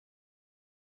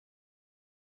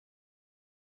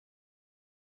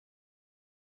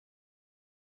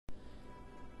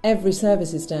Every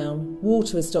service is down,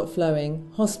 water has stopped flowing,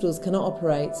 hospitals cannot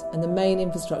operate and the main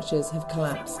infrastructures have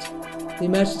collapsed. The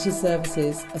emergency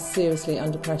services are seriously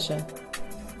under pressure.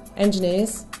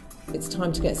 Engineers, it's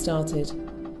time to get started.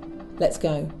 Let's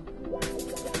go.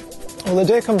 Well, the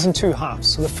day comes in two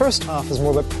halves. So the first half is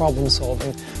more about problem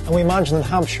solving, and we imagine in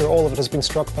Hampshire all of it has been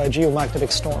struck by a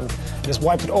geomagnetic storm. It has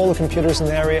wiped out all the computers in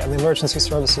the area and the emergency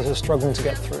services are struggling to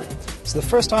get through. So the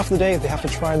first half of the day they have to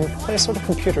try and play a sort of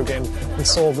computer game and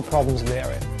solve the problems of the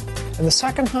area. In the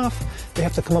second half they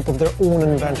have to come up with their own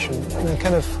invention in a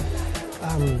kind of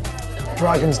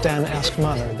Dragon's Den-esque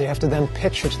manner. They have to then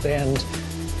pitch it at the end,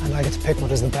 and I get to pick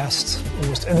what is the best, the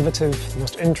most innovative, the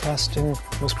most interesting,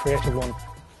 the most creative one.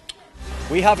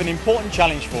 We have an important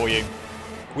challenge for you.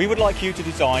 We would like you to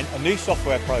design a new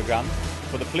software program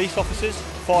for the police officers,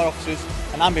 fire officers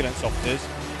and ambulance officers,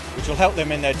 which will help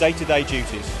them in their day-to-day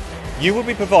duties. You will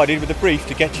be provided with a brief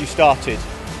to get you started.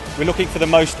 We're looking for the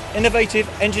most innovative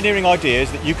engineering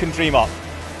ideas that you can dream up,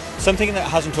 something that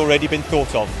hasn't already been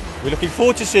thought of. We're looking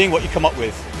forward to seeing what you come up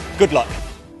with. Good luck.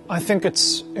 I think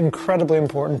it's incredibly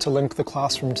important to link the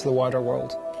classroom to the wider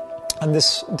world. And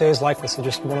days like this are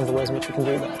just one of the ways in which we can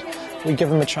do that. We give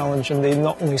them a challenge and they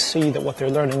not only see that what they're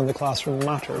learning in the classroom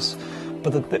matters,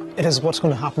 but that it is what's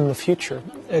going to happen in the future.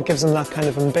 It gives them that kind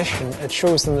of ambition. It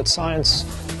shows them that science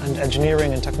and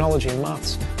engineering and technology and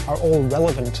maths are all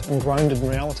relevant and grounded in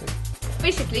reality.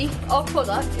 Basically, our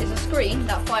product is a screen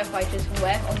that firefighters can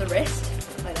wear on the wrist,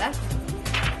 like that.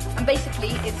 And basically,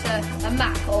 it's a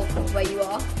map of where you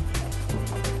are.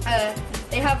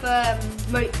 They have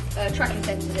tracking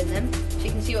sensors in them, so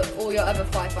you can see all your other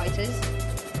firefighters.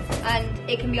 And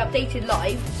it can be updated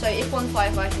live, so if one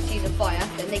firefighter sees a fire,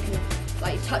 then they can,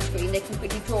 like touchscreen, they can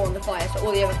quickly draw on the fire so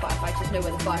all the other firefighters know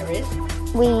where the fire is.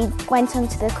 We went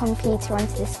onto the computer,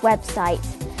 onto this website,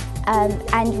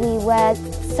 and we were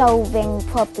solving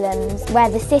problems where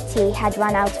the city had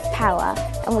run out of power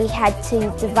and we had to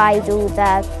divide all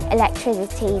the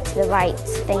electricity to the right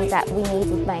things that we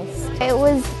needed most. It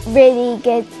was really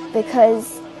good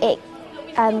because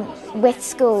with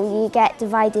school you get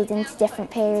divided into different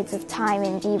periods of time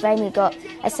and you've only got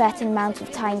a certain amount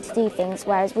of time to do things,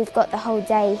 whereas we've got the whole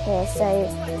day here,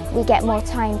 so we get more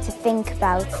time to think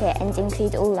about it and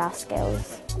include all our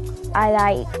skills. I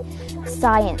like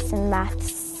science and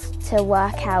maths to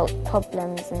work out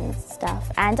problems and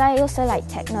stuff, and I also like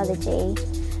technology.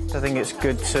 I think it's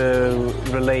good to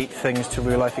relate things to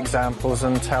real-life examples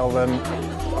and tell them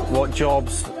what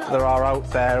jobs there are out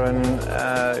there, and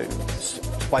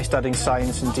by studying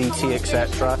science and DT,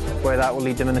 etc., where that will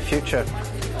lead them in the future.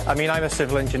 I mean, I'm a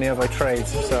civil engineer by trade,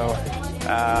 so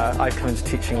I've come into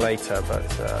teaching later, but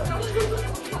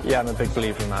yeah, I'm a big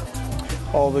believer in that.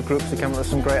 All the groups have come up with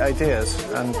some great ideas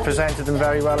and presented them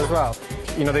very well as well.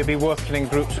 You know, they'll be working in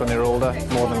groups when they're older,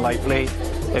 more than likely.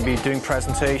 They'll be doing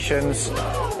presentations,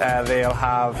 they'll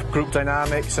have group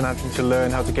dynamics and having to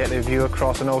learn how to get their view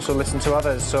across and also listen to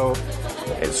others, so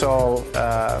it's all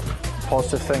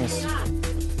positive things.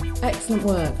 Excellent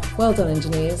work. Well done,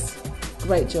 engineers.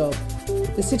 Great job.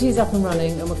 The city is up and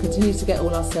running and will continue to get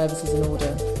all our services in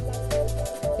order.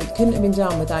 It couldn't have been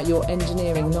done without your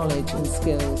engineering knowledge and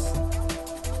skills.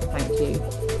 Thank you.